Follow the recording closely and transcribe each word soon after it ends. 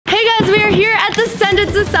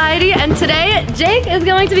Society, and today Jake is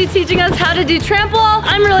going to be teaching us how to do tramp wall.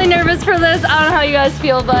 I'm really nervous for this. I don't know how you guys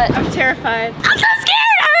feel, but I'm terrified. I'm so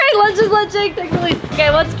scared! Alright, let's just let Jake take the lead. Okay,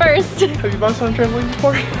 what's first? Have you bounced on a trampoline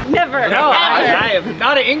before? Never. No, I have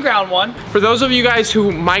not an in-ground one. For those of you guys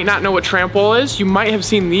who might not know what tramp wall is, you might have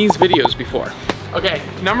seen these videos before. Okay,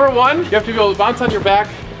 number one, you have to be able to bounce on your back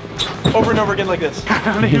over and over again like this.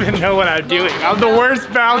 I don't even know what I'm doing. I'm the worst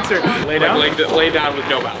bouncer. Lay down? Lay down with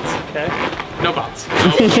no bounce. Okay. No bounce.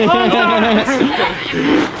 Wait,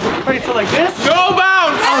 so like this? No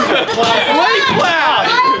bounce! Lay flat!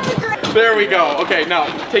 There we go. Okay, now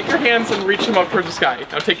take your hands and reach them up towards the sky.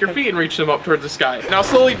 Now take your feet and reach them up towards the sky. Now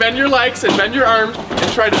slowly bend your legs and bend your arms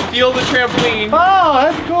and try to feel the trampoline. Oh,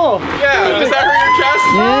 that's cool. Yeah, does that hurt your chest?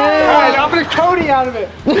 Yeah. All right, I'm gonna Cody out of it.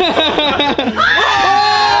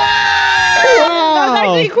 That's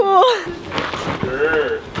actually cool.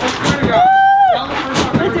 Sure.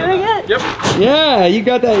 Am I doing it? Yep. Yeah, you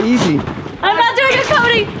got that easy. I'm not doing it,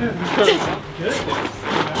 Cody!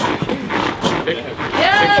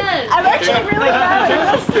 Yes! I'm actually really bad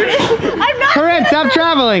at this. I'm not. Corinne, stop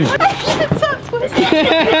traveling.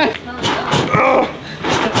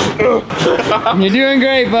 You're doing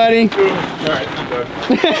great, buddy. Alright, I'm done.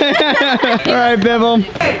 All right, Bibble.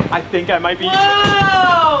 I think I might be.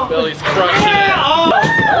 Whoa! Billy's crushing it.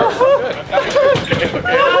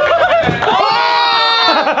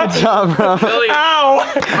 Good job, bro. Billy. Ow!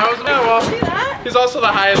 How's that? Well, he's also the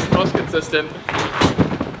highest and most consistent.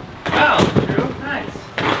 Oh, true. Nice.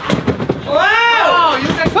 Wow! You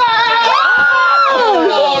guys.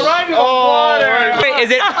 Oh, right in the water. Wait, is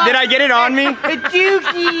it? Did I get it on me?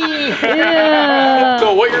 Yeah!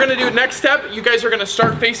 So what you're gonna do next step, you guys are gonna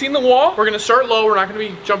start facing the wall. We're gonna start low. We're not gonna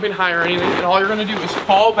be jumping high or anything. And all you're gonna do is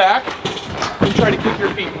fall back and try to kick your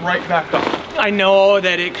feet right back up. I know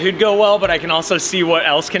that it could go well, but I can also see what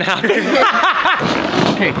else can happen.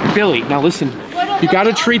 Okay, Billy, now listen. You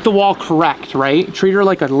gotta treat the wall correct, right? Treat her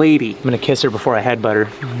like a lady. I'm gonna kiss her before I headbutt her.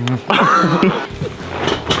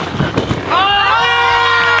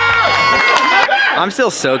 I'm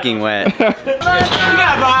still soaking wet. You got it,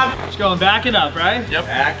 Bob. Just going backing up, right? Yep.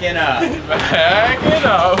 Backing up. Back it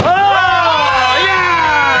up. Oh, yeah!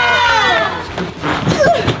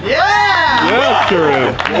 Yeah! Yes,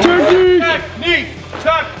 Corinne. Tuck, knee,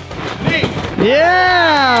 tuck, knee.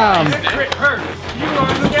 Yeah! Britt Hertz. You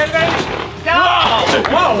want to get ready? Whoa!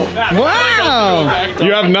 Whoa! Wow!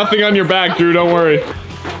 You have nothing on your back, Drew, don't worry.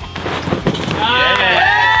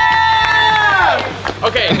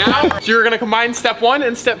 Okay, now, so you're gonna combine step 1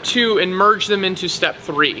 and step 2 and merge them into step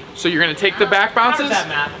 3. So you're gonna take the back bounces,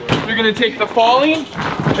 you're gonna take the falling,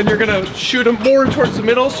 and you're gonna shoot them more towards the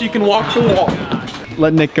middle so you can walk the wall.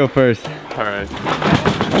 Let Nick go first. All right.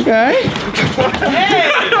 Okay. Hey!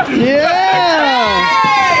 Yeah!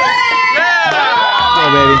 Go,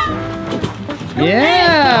 baby.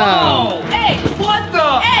 Yeah! Oh! Hey! What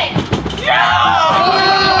the? Hey!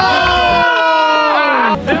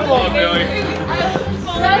 Come on, Billy.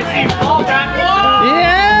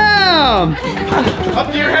 Yeah! Up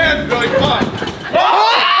to your hands, Billy, come on.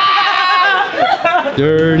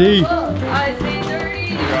 Dirty. I say dirty,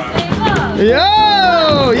 you say love.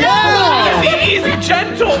 Yo! Yeah! Easy,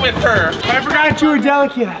 gentle with her. I forgot you were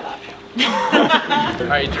delicate. All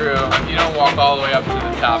right, Drew, if you don't walk all the way up to the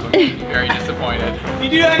top, I'm gonna be very disappointed. If you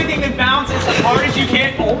do anything that bounces as hard as you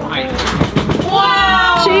can. Oh my.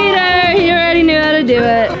 Wow! Cheater! He already knew how to do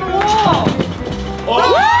it.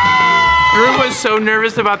 Drew was so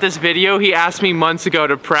nervous about this video, he asked me months ago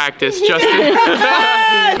to practice just to...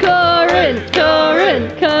 Corinne!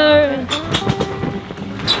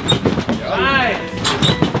 Nice.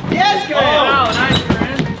 Yes, good. Oh, nice,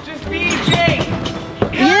 Corinne. Just be Jake.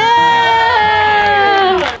 Yeah!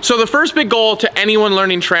 So the first big goal to anyone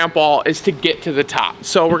learning tramp wall is to get to the top.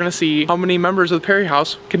 So we're gonna see how many members of the Parea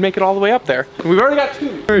house can make it all the way up there. And we've already got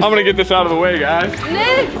 2. I'm gonna get this out of the way, guys.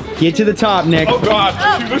 Nick! Get to the top, Nick. Oh God.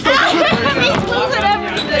 He's losing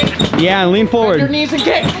everything. Yeah, and lean Your forward. knees and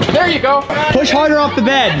kick. There you go. Push harder off the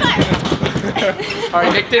bed. All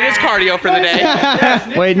right, Nick did his cardio for the day.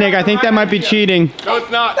 Wait, Nick, I think that might be cheating. No, it's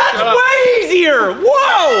not. Way easier.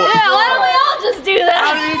 Whoa. Yeah, why don't we all just do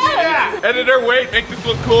that? Editor, wait, make this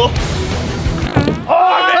look cool.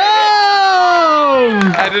 Oh!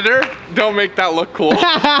 Editor, don't make that look cool.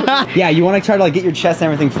 Yeah, you want to try to like get your chest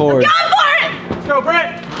and everything forward. Go for it! Let's go,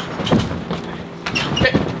 Britt.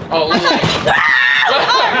 Okay. Oh,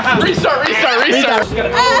 restart.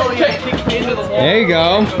 Okay. There you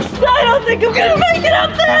go. I don't think I'm gonna make it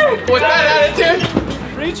up there! With that attitude,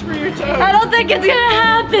 Reach for your toes. I don't think it's gonna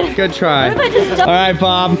happen. Good try. What if I just All jump right,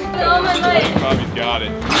 Bob. on my leg? Bobby's got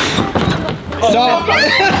it. Stop.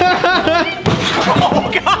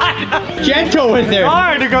 Oh, God. Gentle with her.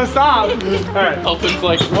 Hard to go soft. All right. Elton's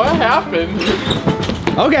like, what happened?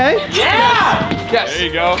 Okay. Yeah! Yes. There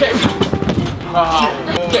you go. Okay.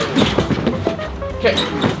 Okay.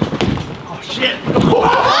 Oh, shit.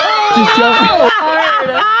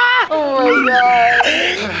 Oh my god.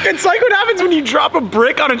 It's like what happens when you drop a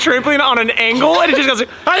brick on a trampoline on an angle and it just goes like,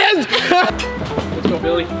 Let's go,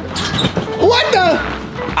 Billy. What the?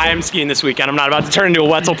 I am skiing this weekend. I'm not about to turn into a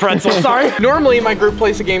Wetzel pretzel. Sorry. Normally, my group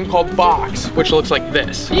plays a game called Box, which looks like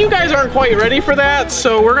this. You guys aren't quite ready for that,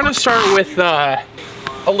 so we're gonna start with a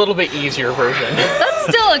little bit easier version. That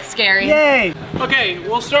still looks scary. Yay. Okay,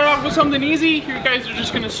 we'll start off with something easy. You guys are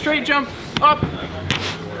just gonna straight jump up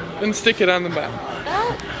and stick it on the back.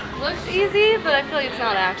 That looks easy, but I feel like it's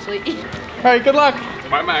not actually easy. All right, good luck.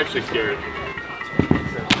 I'm actually scared.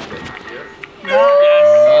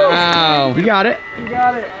 Wow. You got it. You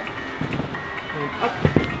got it.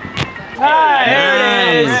 Ah, there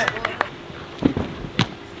it is.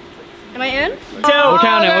 Am I in? We'll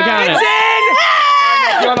count it. We'll count it. It's in!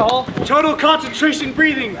 You want a hole? Total concentration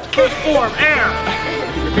breathing. First form, air.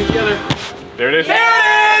 Repeat together. There it is. There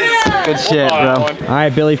it is! Good shit, bro. All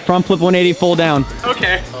right, Billy. Front flip 180, full down.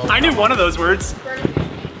 Okay. I knew one of those words.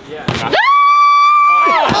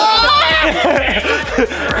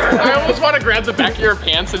 I almost want to grab the back of your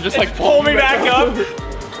pants and just like Pull me back up.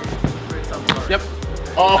 Yep.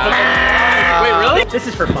 Oh, wait, really? This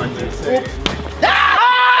is for funsies.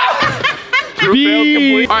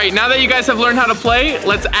 B. All right, now that you guys have learned how to play,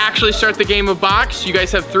 let's actually start the game of Box. You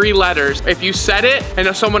guys have 3 letters. If you said it and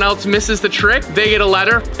if someone else misses the trick, they get a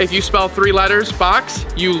letter. If you spell 3 letters, Box,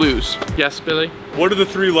 you lose. Yes, Billy? What are the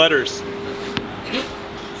 3 letters?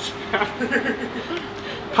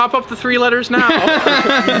 Pop up the 3 letters now.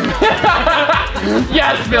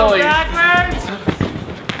 Yes, Billy. Backwards.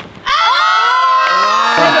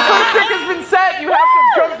 When the first trick has been set, you have to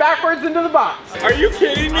jump backwards into the box. Are you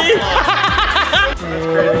kidding me? I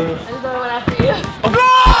just don't went after you.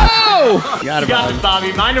 Oh! You got it, You got it,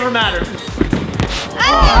 Bobby. Mine never matters.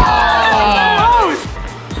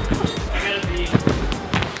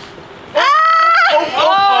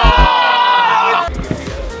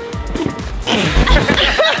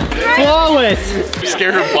 Flawless. I'm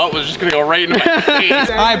scared her butt was just gonna go right into my face.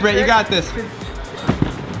 All right, Britt, you got this.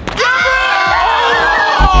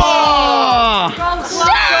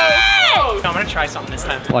 I'm gonna try something this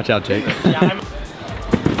time. Watch out, Jake.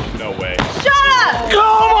 No way.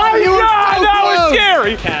 Oh my god, that was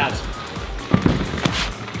scary. Cat.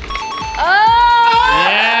 Oh!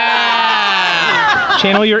 Yeah.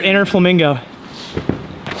 Channel your inner flamingo.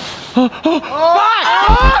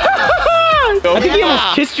 I think you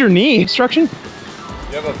almost kissed your knee. Instruction?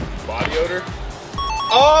 You have a body odor?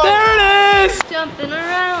 There it is. Jumping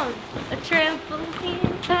around a trampoline.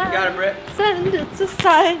 Got it, Britt. Send it to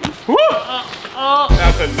side.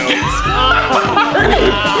 That's a no.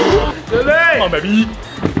 Come on, baby.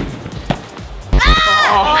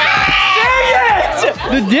 Dang it!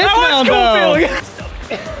 The dismount, though.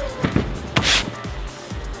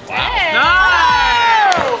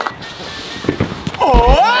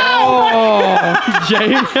 Oh,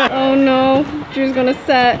 James. Oh no, Drew's gonna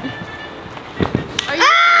set. Are you?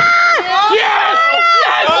 Yes!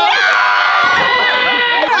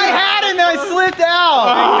 I had it and I slipped out.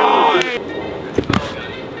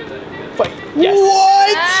 Yes.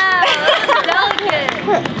 What? Delicate.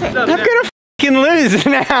 I'm gonna fucking lose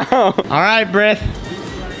now. All right, Britt.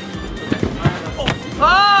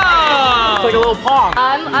 Oh! It's like a little pong. I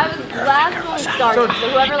was last one started, so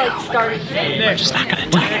whoever like started. We're just not gonna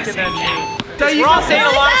die. We're all saying a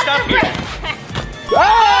lot of stuff here.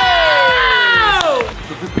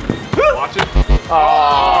 Watch it.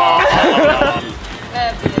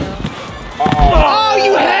 Oh,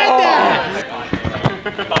 you had that.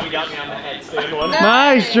 Bobby got me on the headstand one.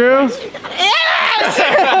 Nice, Drew.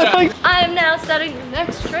 I'm now setting the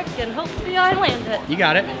next trick and hopefully I land it. You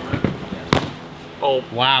got it. Oh,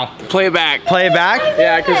 Wow. play it back. Play it back.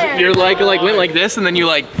 Yeah, because you're like went like this and then you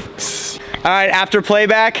like. All right, after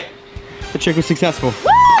playback, the trick was successful.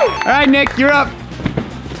 Woo! All right, Nick, you're up.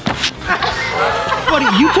 Buddy,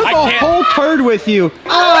 you took a whole turd with you.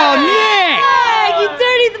 Oh, Nick! You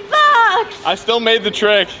dirtied the box! I still made the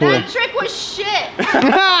trick. That trick was shit.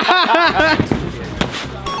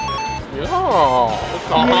 Oh.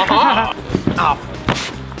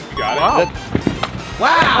 You got it?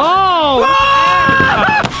 Wow. Oh.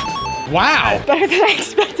 Wow. Better than I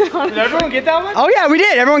expected, honestly. Did everyone get that one? Oh, yeah, we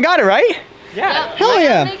did. Everyone got it, right? Yeah. Hell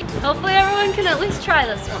yeah. Hopefully everyone can at least try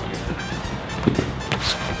this one.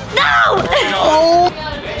 No! Oh.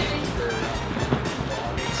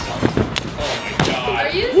 Are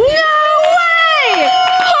you? No way!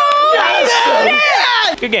 Holy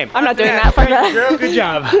Good game. I'm not doing that for that. Girl, good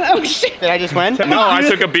job. Oh shit. Did I just win? No, I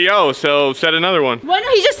took a BO, so set another one. Why no?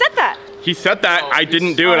 He just said that. He said that. I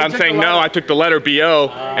didn't do it. I'm saying no, I took the letter BO,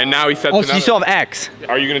 and now he said Oh, so you still have X.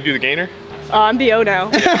 Are you gonna do the gainer? I'm BO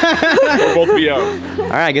now. We're both BO. All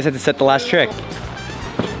right, I guess I have to set the last trick.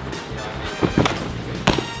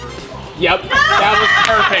 Yep, that was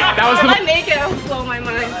perfect. That was If the I make it, I'll blow my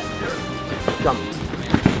mind.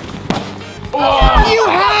 You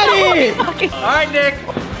had it! All right, Nick.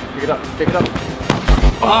 Pick it up. Pick it up.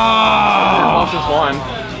 Oh, lost this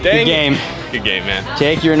one. Good game. Good game, man.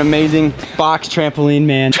 Jake, you're an amazing box trampoline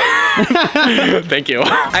man. Thank you.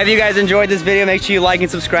 If you guys enjoyed this video, make sure you like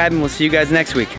and subscribe, and we'll see you guys next week.